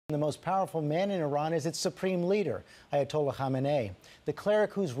The most powerful man in Iran is its supreme leader, Ayatollah Khamenei, the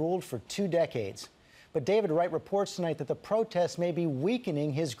cleric who's ruled for 2 decades. But David Wright reports tonight that the protests may be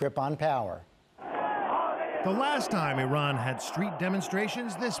weakening his grip on power. The last time Iran had street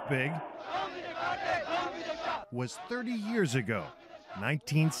demonstrations this big was 30 years ago,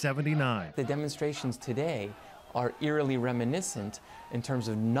 1979. The demonstrations today are eerily reminiscent in terms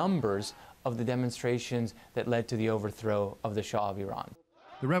of numbers of the demonstrations that led to the overthrow of the Shah of Iran.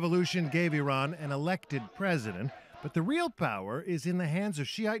 The revolution gave Iran an elected president, but the real power is in the hands of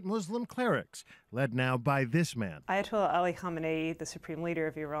Shiite Muslim clerics, led now by this man. Ayatollah Ali Khamenei, the supreme leader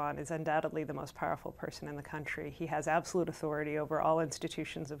of Iran, is undoubtedly the most powerful person in the country. He has absolute authority over all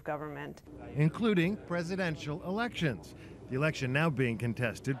institutions of government, including presidential elections. The election now being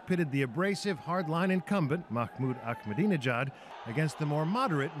contested pitted the abrasive hardline incumbent Mahmoud Ahmadinejad against the more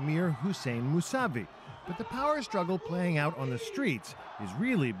moderate Mir-Hossein Mousavi. But the power struggle playing out on the streets is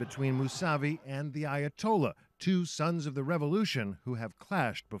really between Mousavi and the Ayatollah, 2 sons of the revolution who have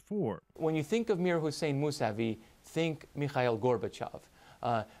clashed before. When you think of Mir-Hossein Mousavi, think Mikhail Gorbachev.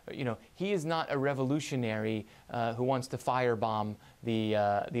 He is not a revolutionary who wants to firebomb the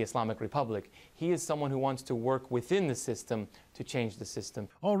Islamic Republic. He is someone who wants to work within the system to change the system.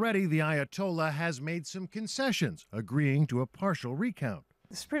 Already, the Ayatollah has made some concessions, agreeing to a partial recount.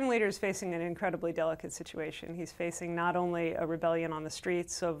 The supreme leader is facing an incredibly delicate situation. He's facing not only a rebellion on the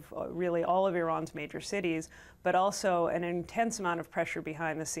streets of really all of Iran's major cities, but also an intense amount of pressure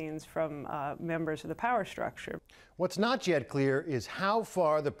behind the scenes from members of the power structure. What's not yet clear is how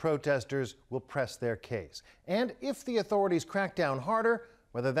far the protesters will press their case, and if the authorities crack down harder,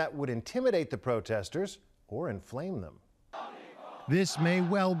 whether that would intimidate the protesters or inflame them. This may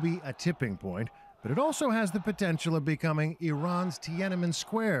well be a tipping point, but it also has the potential of becoming Iran's Tiananmen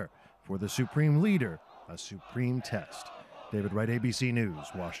Square. For the supreme leader, a supreme test. David Wright, ABC News,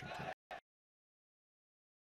 Washington.